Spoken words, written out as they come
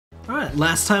Alright,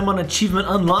 last time on Achievement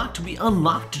Unlocked, we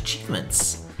unlocked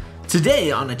achievements.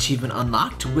 Today on Achievement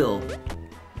Unlocked, we'll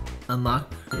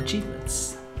unlock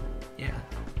achievements. Yeah.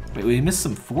 Wait, we missed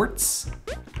some forts?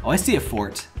 Oh, I see a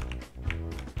fort.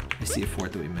 I see a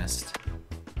fort that we missed.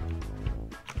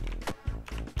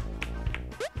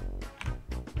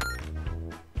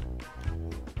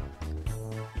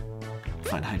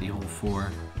 Find hidey hole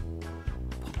 4.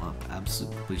 Pull up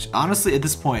absolute completion. Honestly, at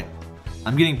this point,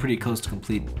 I'm getting pretty close to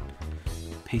complete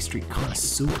pastry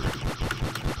connoisseur.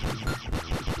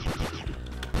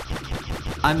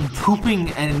 I'm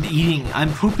pooping and eating.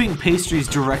 I'm pooping pastries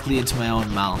directly into my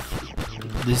own mouth.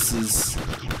 This is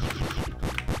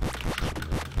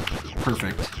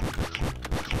perfect.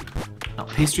 No,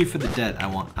 pastry for the dead. I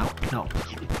want. No.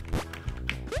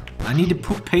 I need to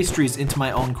poop pastries into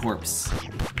my own corpse.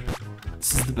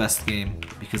 This is the best game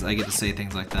because I get to say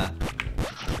things like that.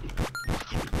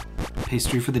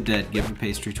 Pastry for the dead. Give a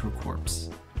pastry to a corpse.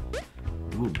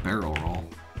 Ooh, barrel roll.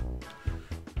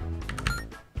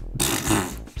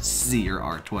 Z or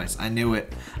R twice. I knew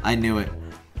it. I knew it.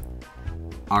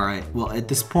 Alright, well at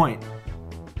this point,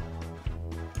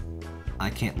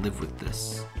 I can't live with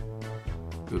this.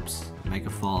 Oops. Mega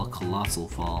fall, colossal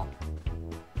fall.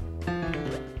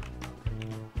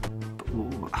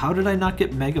 How did I not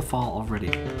get mega fall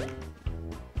already?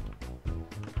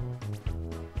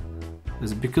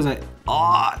 Is it because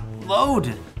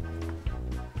load!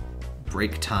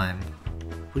 Break time.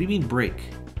 What do you mean break?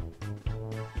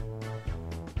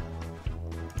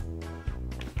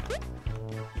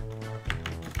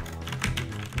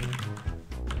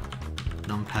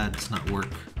 Numpad does not work.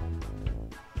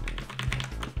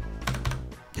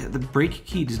 Yeah, the break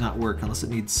key does not work unless it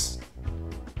needs...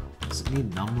 Does it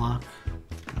need numlock?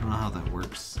 I don't know how that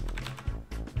works.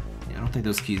 Yeah, I don't think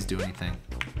those keys do anything.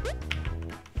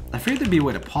 I figured there'd be a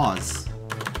way to pause.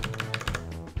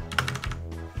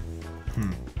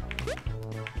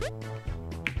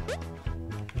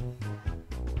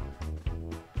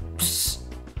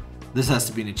 This has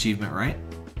to be an achievement, right?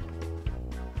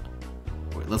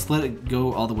 Wait, let's let it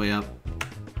go all the way up.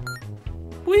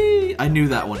 Whee! I knew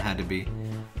that one had to be.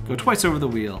 Go twice over the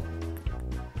wheel.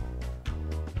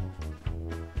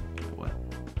 What?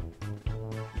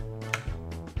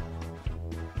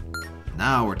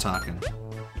 Now we're talking.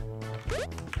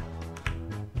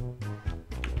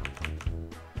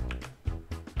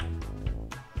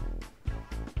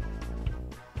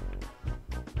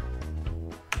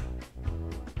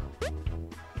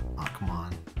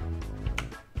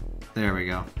 There we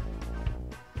go.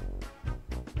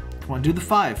 Come on, do the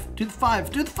 5. Do the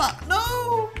 5. Do the 5.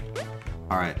 No!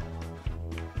 Alright.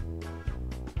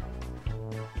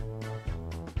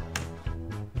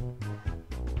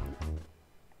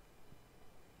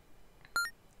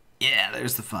 Yeah,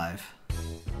 there's the 5.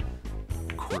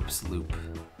 Corpse loop.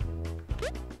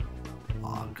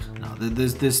 Og. No,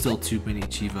 there's still too many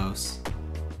cheevos.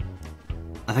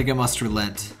 I think I must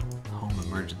relent. Home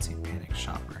emergency panic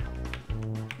shopper.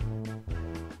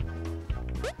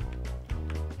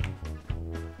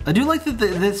 I do like that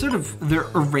they're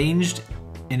arranged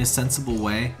in a sensible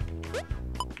way,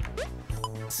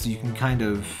 so you can kind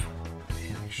of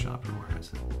panic shopper. Where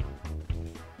is it?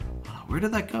 Oh, where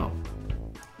did that go?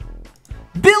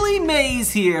 Billy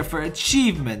Mays here for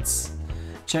achievements.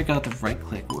 Check out the right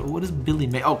click. What is Billy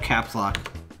May? Oh, caps lock.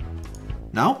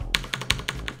 No?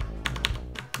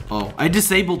 Oh, I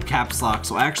disabled caps lock,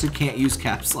 so I actually can't use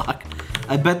caps lock.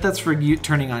 I bet that's for you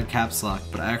turning on caps lock,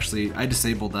 but I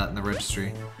disabled that in the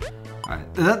registry.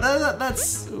 Alright,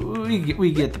 that's,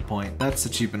 we get the point. That's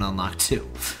achievement unlocked too.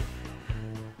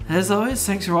 As always,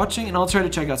 thanks for watching, and I'll try to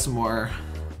check out some more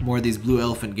of these Blue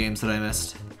Elephant games that I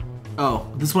missed.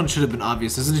 Oh, this one should have been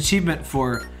obvious. There's an achievement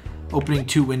for opening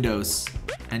 2 windows,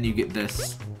 and you get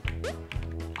this.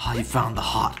 Oh, you found the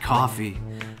hot coffee.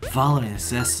 Following the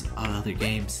success of other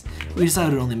games, we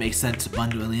decided it only makes sense to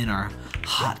bundle in our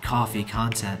hot coffee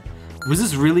content. Was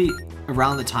this really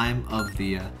around the time of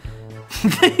the,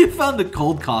 you found the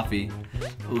cold coffee?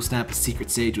 Oh snap, a secret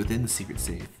sage within the secret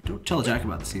save. Don't tell Jack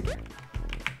about this either.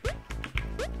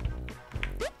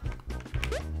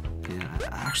 Yeah,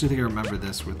 I actually think I remember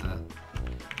this with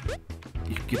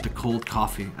you could get the cold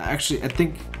coffee. I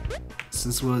think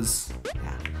this was,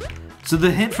 yeah. So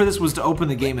the hint for this was to open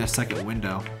the game in a second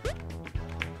window.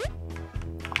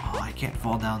 Oh, I can't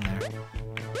fall down there.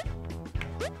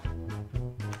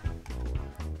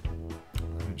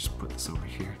 Let me just put this over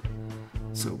here.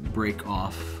 So break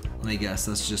off. Let me guess,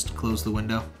 let's just close the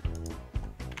window.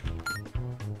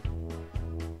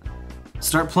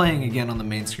 Start playing again on the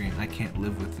main screen. I can't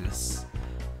live with this.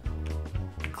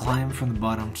 Climb from the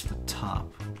bottom to the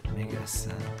top. Mega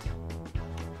ascent.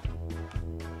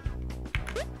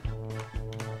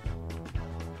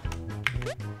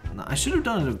 I should have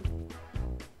done it.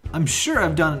 I'm sure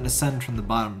I've done an ascend from the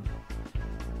bottom,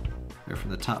 or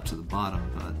from the top to the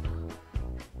bottom, but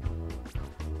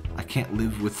I can't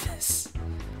live with this.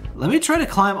 Let me try to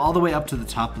climb all the way up to the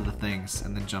top of the things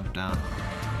and then jump down.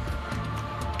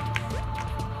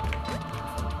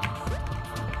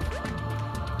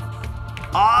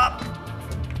 Up!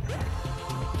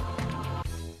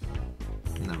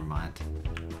 Never mind.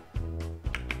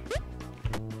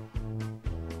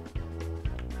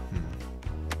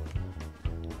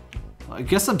 Well, I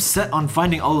guess I'm set on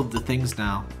finding all of the things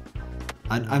now.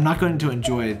 I'm not going to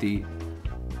enjoy the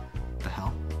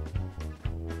hell?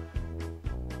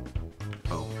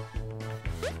 Oh.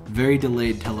 Very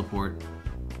delayed teleport.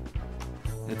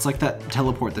 It's like that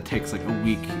teleport that takes like a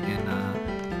week in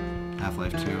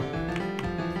Half-Life 2.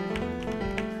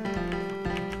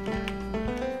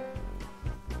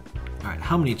 Alright,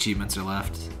 how many achievements are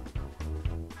left?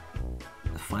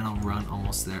 The final run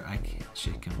almost there. I can't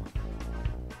shake him.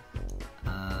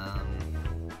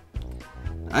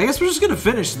 I guess we're just gonna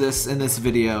finish this in this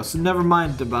video, so never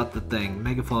mind about the thing.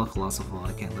 Megafall, Colossal Fall,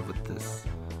 I can't live with this.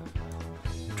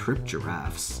 Trip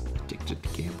giraffes, addicted to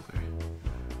gambler.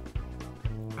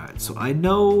 Alright, so I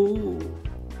know...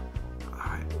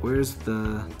 Alright, where's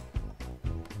the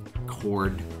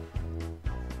cord?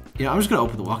 Yeah, I'm just gonna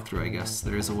open the walkthrough, I guess.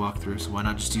 There is a walkthrough, so why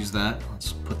not just use that?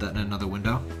 Let's put that in another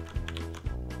window.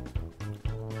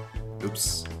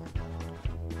 Oops.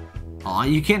 Aw,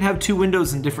 you can't have two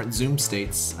windows in different zoom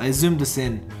states. I zoomed this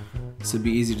in so it'd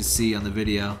be easy to see on the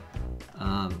video.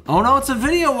 Oh no, it's a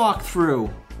video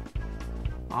walkthrough!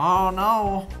 Oh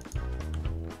no!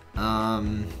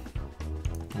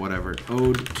 Whatever.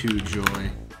 Ode to Joy.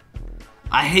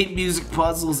 I hate music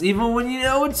puzzles. Even when you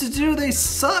know what to do, they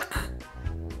suck!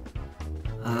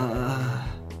 Alright,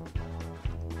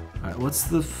 what's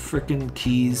the frickin'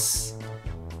 keys?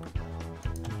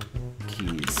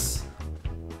 Keys.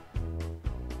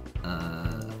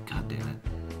 God damn it.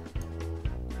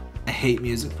 I hate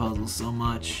music puzzles so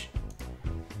much.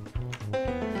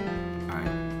 Alright.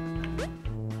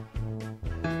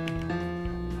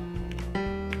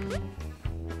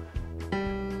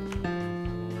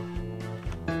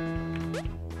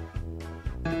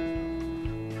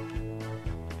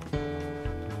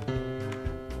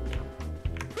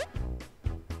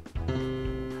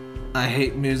 I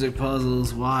hate music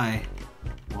puzzles. Why?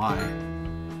 Why?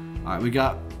 Alright, we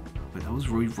got... Wait, that was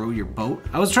row your boat?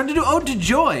 I was trying to do Ode to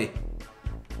Joy!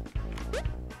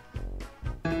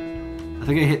 I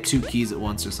think I hit two keys at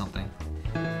once or something.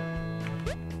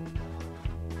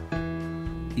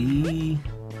 E...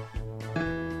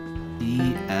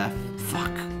 E, F...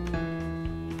 Fuck.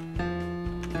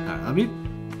 Alright, let me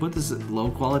put this at low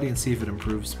quality and see if it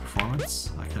improves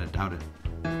performance. I kinda doubt it.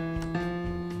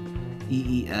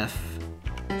 E, E, F...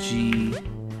 G...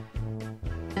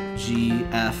 G,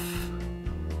 F...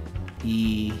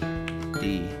 E,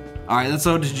 D. Alright, that's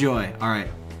Ode to Joy. Alright.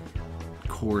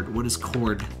 Chord. What is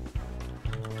chord?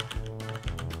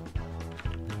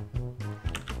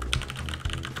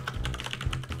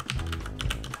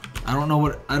 I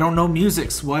don't know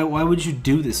musics. Why would you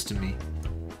do this to me?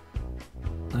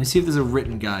 Let me see if there's a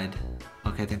written guide.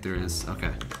 Okay, I think there is.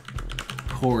 Okay.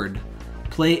 Chord.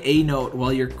 Play a note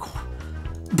while your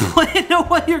play a note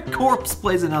while your corpse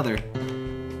plays another.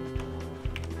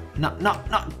 No.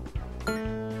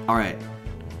 Alright.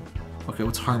 Okay,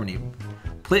 what's harmony?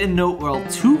 Play a note while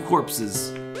two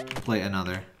corpses play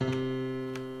another.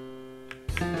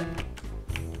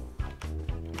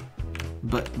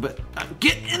 But,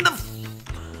 get in the...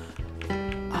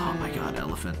 Oh my god,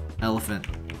 elephant. Elephant.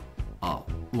 Oh,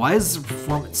 why is the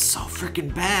performance so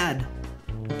freaking bad?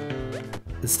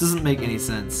 This doesn't make any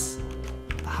sense.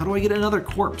 How do I get another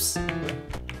corpse?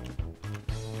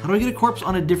 How do I get a corpse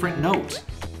on a different note?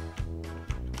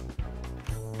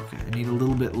 Okay, I need a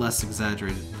little bit less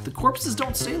exaggerated. The corpses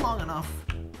don't stay long enough.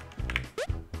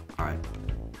 Alright.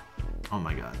 Oh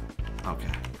my god. Okay.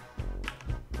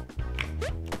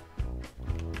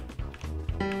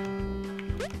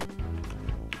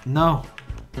 No.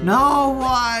 No,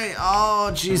 why?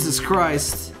 Oh, Jesus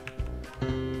Christ.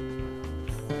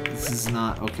 This is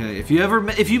not okay. If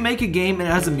you make a game and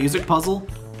it has a music puzzle,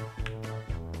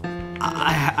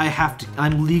 I have to,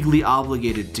 I'm legally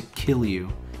obligated to kill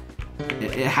you.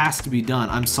 It has to be done.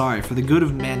 I'm sorry. For the good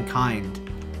of mankind,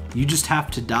 you just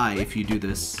have to die if you do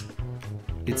this.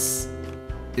 It's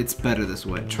better this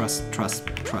way. Trust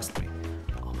me.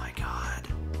 Oh my god.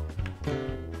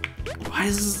 Why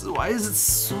is it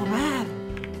so bad?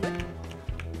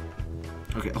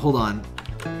 Okay, hold on.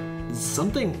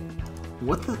 Something...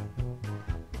 What the...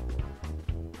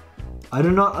 I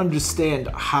do not understand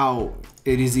how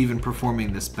it is even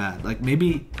performing this bad. Like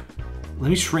maybe, let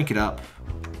me shrink it up.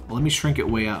 Well, let me shrink it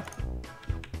way up.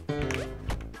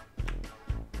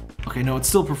 Okay, no, it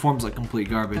still performs like complete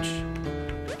garbage.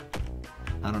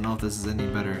 I don't know if this is any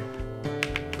better.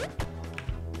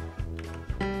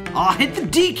 Oh, hit the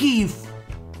D key!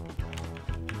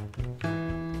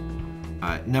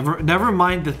 Alright, never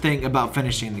mind the thing about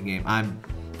finishing the game.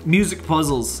 Music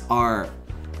puzzles are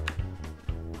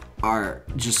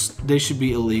just, they should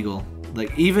be illegal.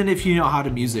 Like, even if you know how to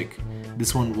music,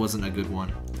 this one wasn't a good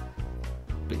one.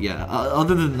 But yeah,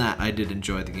 other than that, I did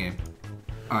enjoy the game.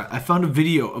 Alright, I found a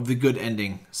video of the good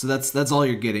ending. So that's all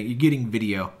you're getting. You're getting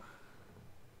video.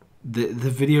 The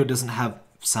video doesn't have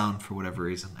sound for whatever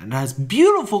reason. And it has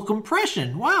beautiful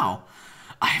compression. Wow.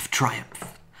 I have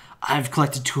triumphed. I have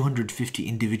collected 250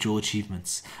 individual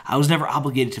achievements. I was never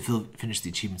obligated to finish the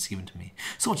achievements given to me.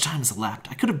 So much time has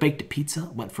elapsed. I could have baked a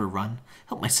pizza, went for a run,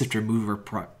 helped my sister move her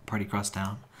party across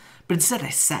town. But instead I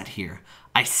sat here.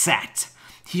 I sat.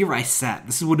 Here I sat.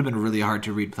 This would have been really hard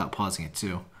to read without pausing it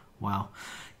too. Wow.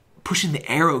 Pushing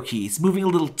the arrow keys, moving a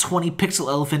little 20-pixel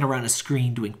elephant around a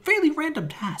screen, doing fairly random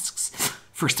tasks.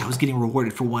 First, I was getting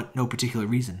rewarded for no particular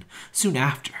reason. Soon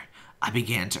after, I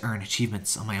began to earn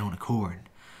achievements on my own accord.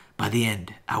 By the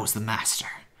end, I was the master.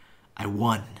 I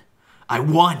won. I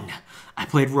won! I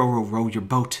played Row, Row, Row Your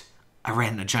Boat. I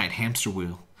ran a giant hamster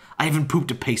wheel. I even pooped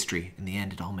a pastry. In the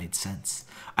end, it all made sense.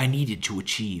 I needed to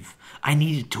achieve. I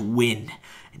needed to win.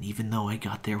 And even though I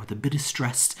got there with a bit of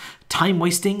stress, time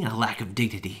wasting, and a lack of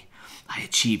dignity, I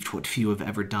achieved what few have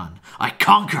ever done. I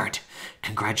conquered!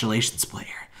 Congratulations,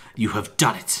 player. You have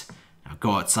done it. Now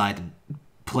go outside and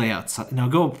play outside. Now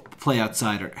go play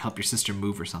outside or help your sister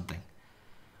move or something.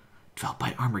 Developed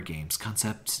by Armor Games.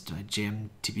 Concept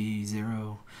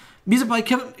JMTB0. Music by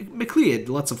Kevin MacLeod.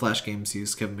 Lots of Flash games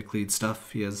use Kevin MacLeod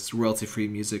stuff. He has royalty-free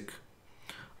music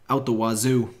out the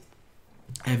wazoo.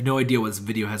 I have no idea why this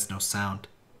video has no sound.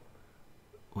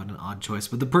 What an odd choice.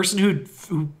 But the person who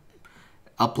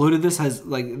uploaded this has,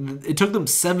 like, it took them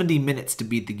 70 minutes to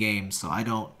beat the game, so I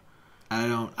don't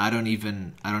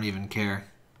even care.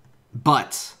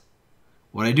 But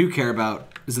what I do care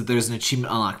about is that there's an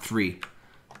achievement unlock 3.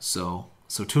 So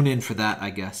tune in for that, I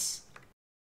guess.